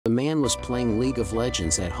The man was playing League of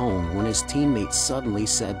Legends at home when his teammates suddenly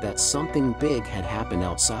said that something big had happened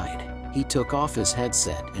outside. He took off his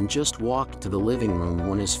headset and just walked to the living room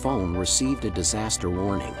when his phone received a disaster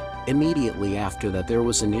warning. Immediately after that, there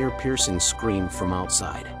was an ear-piercing scream from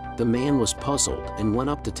outside. The man was puzzled and went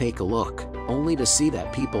up to take a look, only to see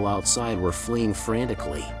that people outside were fleeing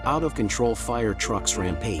frantically. Out-of-control fire trucks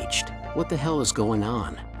rampaged. What the hell is going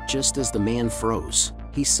on? Just as the man froze,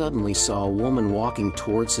 he suddenly saw a woman walking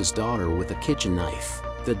towards his daughter with a kitchen knife.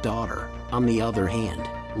 The daughter, on the other hand,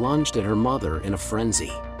 lunged at her mother in a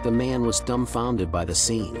frenzy. The man was dumbfounded by the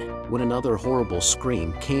scene. When another horrible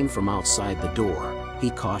scream came from outside the door, he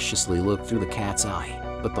cautiously looked through the cat's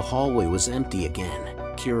eye, but the hallway was empty again.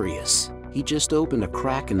 Curious, he just opened a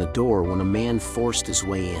crack in the door when a man forced his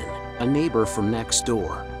way in. A neighbor from next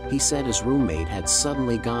door. He said his roommate had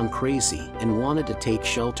suddenly gone crazy and wanted to take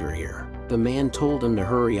shelter here. The man told him to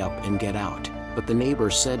hurry up and get out, but the neighbor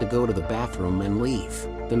said to go to the bathroom and leave.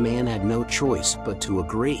 The man had no choice but to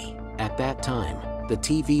agree. At that time, the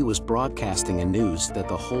TV was broadcasting a news that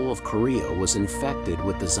the whole of Korea was infected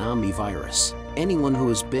with the zombie virus. Anyone who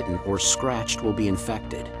is bitten or scratched will be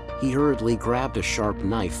infected. He hurriedly grabbed a sharp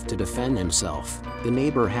knife to defend himself. The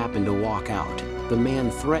neighbor happened to walk out. The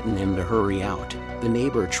man threatened him to hurry out. The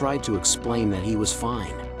neighbor tried to explain that he was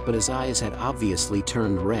fine, but his eyes had obviously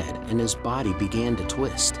turned red and his body began to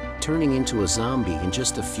twist, turning into a zombie in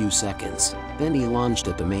just a few seconds. Then he lunged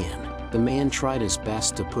at the man. The man tried his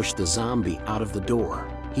best to push the zombie out of the door.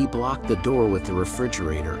 He blocked the door with the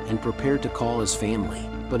refrigerator and prepared to call his family,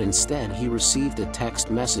 but instead he received a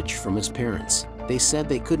text message from his parents. They said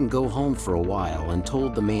they couldn't go home for a while and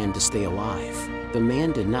told the man to stay alive. The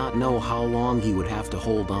man did not know how long he would have to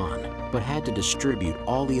hold on, but had to distribute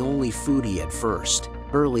all the only food he had first.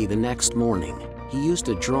 Early the next morning, he used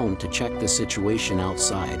a drone to check the situation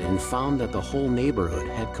outside and found that the whole neighborhood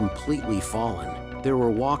had completely fallen. There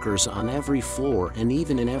were walkers on every floor and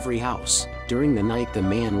even in every house. During the night, the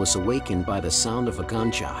man was awakened by the sound of a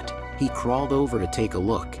gunshot. He crawled over to take a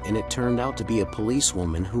look, and it turned out to be a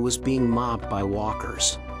policewoman who was being mobbed by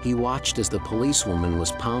walkers. He watched as the policewoman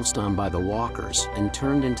was pounced on by the walkers and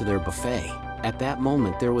turned into their buffet. At that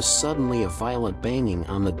moment, there was suddenly a violent banging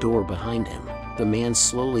on the door behind him. The man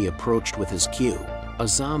slowly approached with his cue. A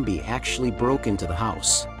zombie actually broke into the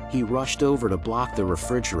house. He rushed over to block the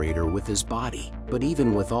refrigerator with his body, but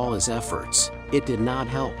even with all his efforts, it did not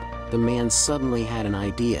help. The man suddenly had an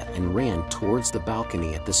idea and ran towards the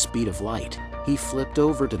balcony at the speed of light. He flipped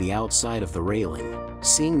over to the outside of the railing.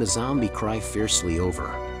 Seeing the zombie cry fiercely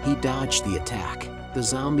over, he dodged the attack. The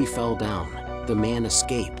zombie fell down. The man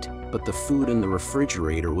escaped, but the food in the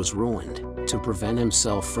refrigerator was ruined. To prevent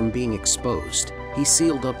himself from being exposed, he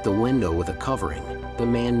sealed up the window with a covering. The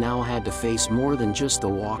man now had to face more than just the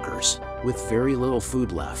walkers. With very little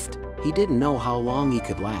food left, he didn't know how long he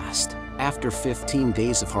could last. After 15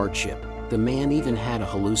 days of hardship, the man even had a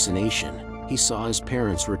hallucination. He saw his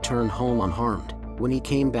parents return home unharmed. When he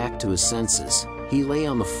came back to his senses, he lay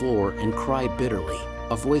on the floor and cried bitterly.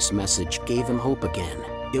 A voice message gave him hope again.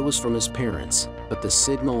 It was from his parents, but the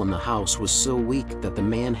signal in the house was so weak that the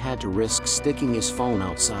man had to risk sticking his phone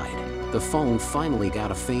outside. The phone finally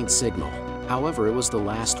got a faint signal. However, it was the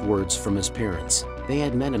last words from his parents. They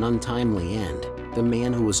had met an untimely end. The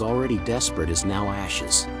man who was already desperate is now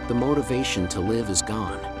ashes. The motivation to live is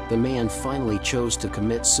gone. The man finally chose to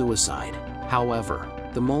commit suicide. However,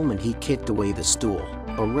 the moment he kicked away the stool,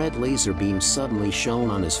 a red laser beam suddenly shone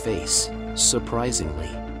on his face. Surprisingly,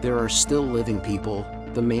 there are still living people.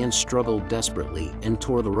 The man struggled desperately and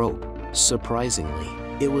tore the rope. Surprisingly,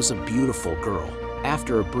 it was a beautiful girl.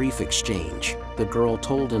 After a brief exchange, the girl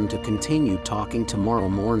told him to continue talking tomorrow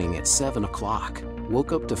morning at 7 o'clock.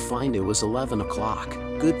 Woke up to find it was 11 o'clock.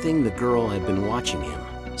 Good thing the girl had been watching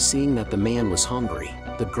him. Seeing that the man was hungry,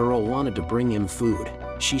 the girl wanted to bring him food.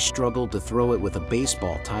 She struggled to throw it with a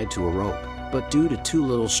baseball tied to a rope, but due to too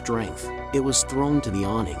little strength, it was thrown to the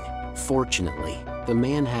awning. Fortunately, the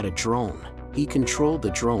man had a drone. He controlled the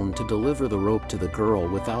drone to deliver the rope to the girl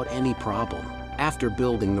without any problem. After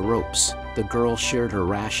building the ropes, the girl shared her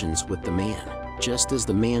rations with the man. Just as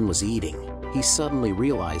the man was eating, he suddenly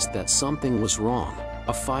realized that something was wrong.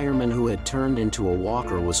 A fireman who had turned into a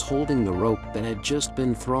walker was holding the rope that had just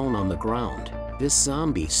been thrown on the ground. This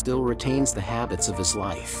zombie still retains the habits of his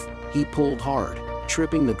life. He pulled hard,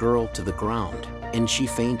 tripping the girl to the ground, and she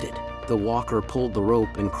fainted. The walker pulled the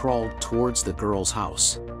rope and crawled towards the girl's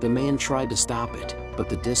house. The man tried to stop it, but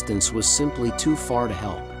the distance was simply too far to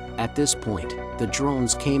help. At this point, the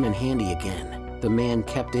drones came in handy again. The man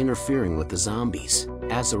kept interfering with the zombies.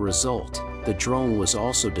 As a result, the drone was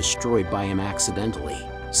also destroyed by him accidentally.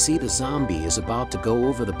 See, the zombie is about to go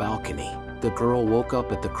over the balcony. The girl woke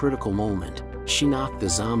up at the critical moment. She knocked the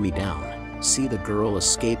zombie down. See, the girl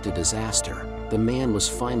escaped a disaster. The man was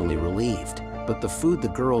finally relieved, but the food the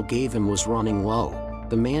girl gave him was running low.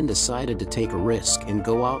 The man decided to take a risk and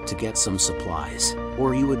go out to get some supplies,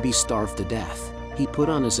 or he would be starved to death. He put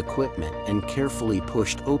on his equipment and carefully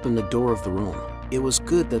pushed open the door of the room. It was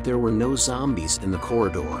good that there were no zombies in the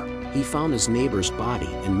corridor. He found his neighbor's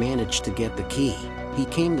body and managed to get the key. He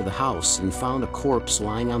came to the house and found a corpse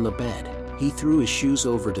lying on the bed. He threw his shoes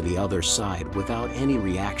over to the other side without any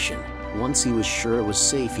reaction. Once he was sure it was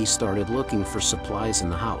safe, he started looking for supplies in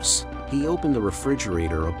the house. He opened the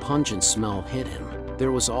refrigerator. A pungent smell hit him.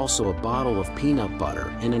 There was also a bottle of peanut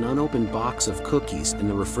butter and an unopened box of cookies in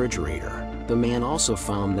the refrigerator. The man also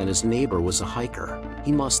found that his neighbor was a hiker.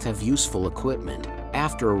 He must have useful equipment.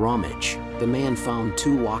 After a rummage, the man found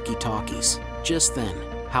 2 walkie-talkies. Just then,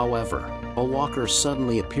 however, a walker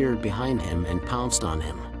suddenly appeared behind him and pounced on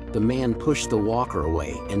him. The man pushed the walker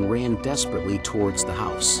away and ran desperately towards the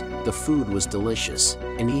house. The food was delicious,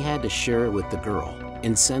 and he had to share it with the girl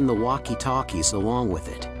and send the walkie-talkies along with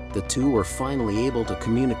it. The two were finally able to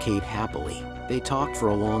communicate happily. They talked for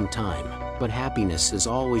a long time, but happiness is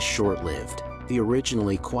always short-lived. The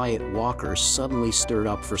originally quiet walkers suddenly stirred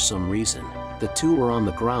up for some reason. The two were on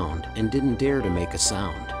the ground and didn't dare to make a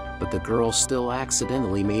sound, but the girl still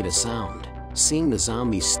accidentally made a sound. Seeing the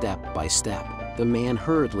zombies step by step, the man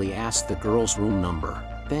hurriedly asked the girl's room number.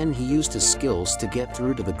 Then he used his skills to get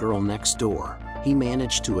through to the girl next door. He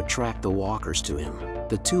managed to attract the walkers to him.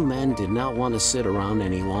 The two men did not want to sit around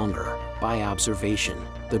any longer. By observation,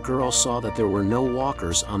 the girl saw that there were no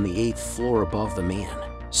walkers on the 8th floor above the man,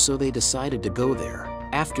 so they decided to go there.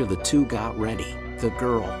 After the two got ready, the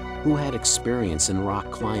girl, who had experience in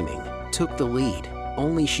rock climbing, took the lead.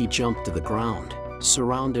 Only she jumped to the ground,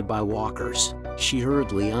 surrounded by walkers. She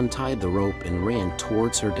hurriedly untied the rope and ran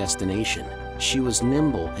towards her destination. She was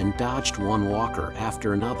nimble and dodged one walker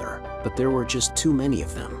after another, but there were just too many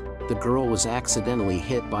of them. The girl was accidentally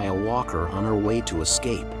hit by a walker on her way to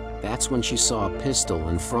escape. That's when she saw a pistol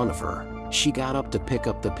in front of her. She got up to pick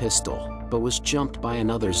up the pistol, but was jumped by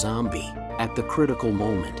another zombie. At the critical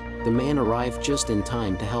moment, the man arrived just in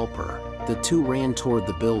time to help her. The two ran toward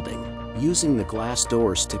the building, using the glass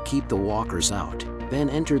doors to keep the walkers out, then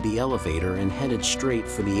entered the elevator and headed straight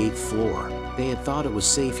for the 8th floor. They had thought it was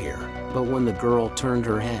safe here, but when the girl turned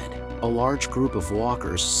her head, a large group of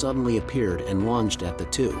walkers suddenly appeared and lunged at the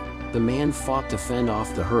two. The man fought to fend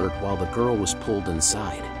off the herd while the girl was pulled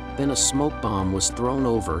inside. Then a smoke bomb was thrown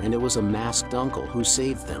over and it was a masked uncle who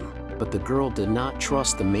saved them. But the girl did not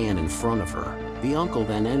trust the man in front of her. The uncle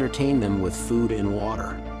then entertained them with food and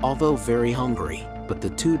water, although very hungry, but the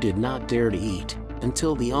two did not dare to eat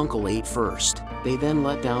until the uncle ate first. They then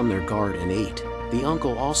let down their guard and ate. The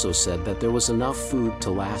uncle also said that there was enough food to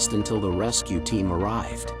last until the rescue team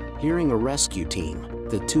arrived. Hearing a rescue team,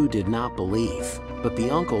 the two did not believe, but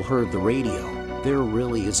the uncle heard the radio. There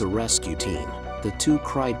really is a rescue team. The two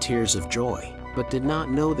cried tears of joy, but did not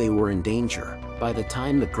know they were in danger. By the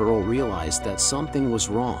time the girl realized that something was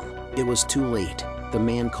wrong, it was too late. The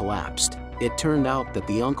man collapsed. It turned out that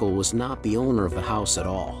the uncle was not the owner of the house at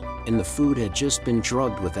all, and the food had just been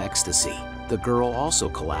drugged with ecstasy. The girl also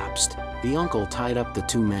collapsed. The uncle tied up the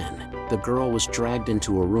two men. The girl was dragged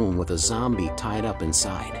into a room with a zombie tied up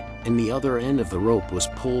inside, and the other end of the rope was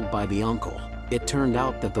pulled by the uncle. It turned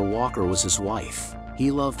out that the walker was his wife. He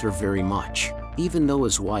loved her very much. Even though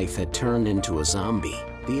his wife had turned into a zombie,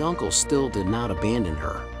 the uncle still did not abandon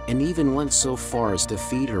her, and even went so far as to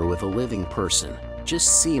feed her with a living person.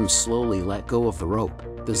 Just see him slowly let go of the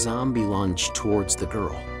rope. The zombie lunged towards the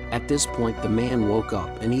girl. At this point, the man woke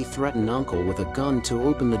up and he threatened Uncle with a gun to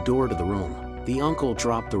open the door to the room. The uncle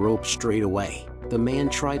dropped the rope straight away. The man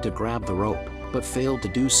tried to grab the rope, but failed to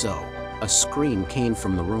do so. A scream came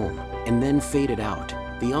from the room, and then faded out.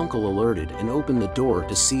 The uncle alerted and opened the door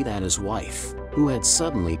to see that his wife, who had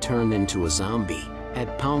suddenly turned into a zombie,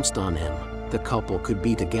 had pounced on him. The couple could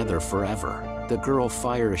be together forever. The girl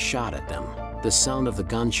fired a shot at them. The sound of the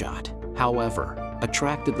gunshot, however,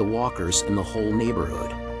 attracted the walkers in the whole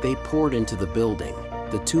neighborhood. They poured into the building.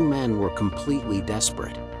 The two men were completely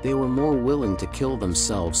desperate. They were more willing to kill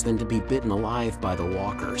themselves than to be bitten alive by the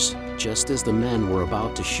walkers. Just as the men were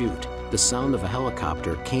about to shoot, the sound of a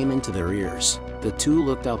helicopter came into their ears. The two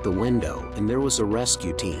looked out the window and there was a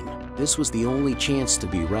rescue team. This was the only chance to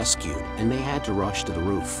be rescued, and they had to rush to the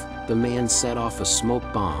roof. The man set off a smoke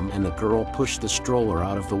bomb and the girl pushed the stroller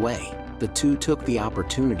out of the way. The two took the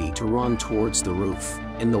opportunity to run towards the roof,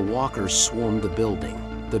 and the walkers swarmed the building.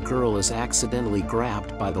 The girl is accidentally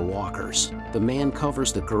grabbed by the walkers. The man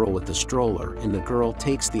covers the girl with the stroller and the girl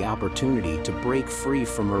takes the opportunity to break free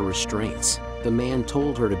from her restraints. The man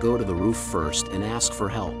told her to go to the roof first and ask for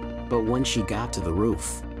help, but when she got to the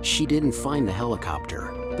roof, she didn't find the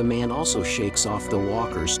helicopter. The man also shakes off the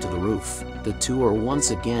walkers to the roof. The two are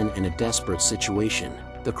once again in a desperate situation.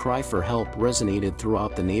 The cry for help resonated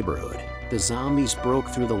throughout the neighborhood. The zombies broke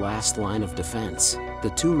through the last line of defense.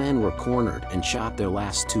 The two men were cornered and shot their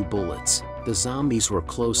last 2 bullets. The zombies were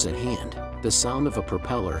close at hand. The sound of a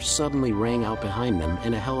propeller suddenly rang out behind them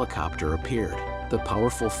and a helicopter appeared. The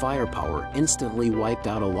powerful firepower instantly wiped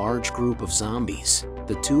out a large group of zombies.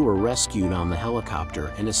 The two were rescued on the helicopter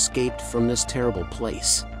and escaped from this terrible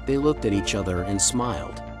place. They looked at each other and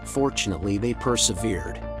smiled. Fortunately, they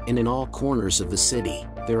persevered. And in all corners of the city,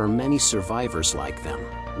 there are many survivors like them,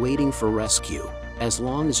 waiting for rescue. As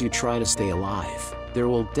long as you try to stay alive, there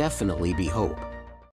will definitely be hope.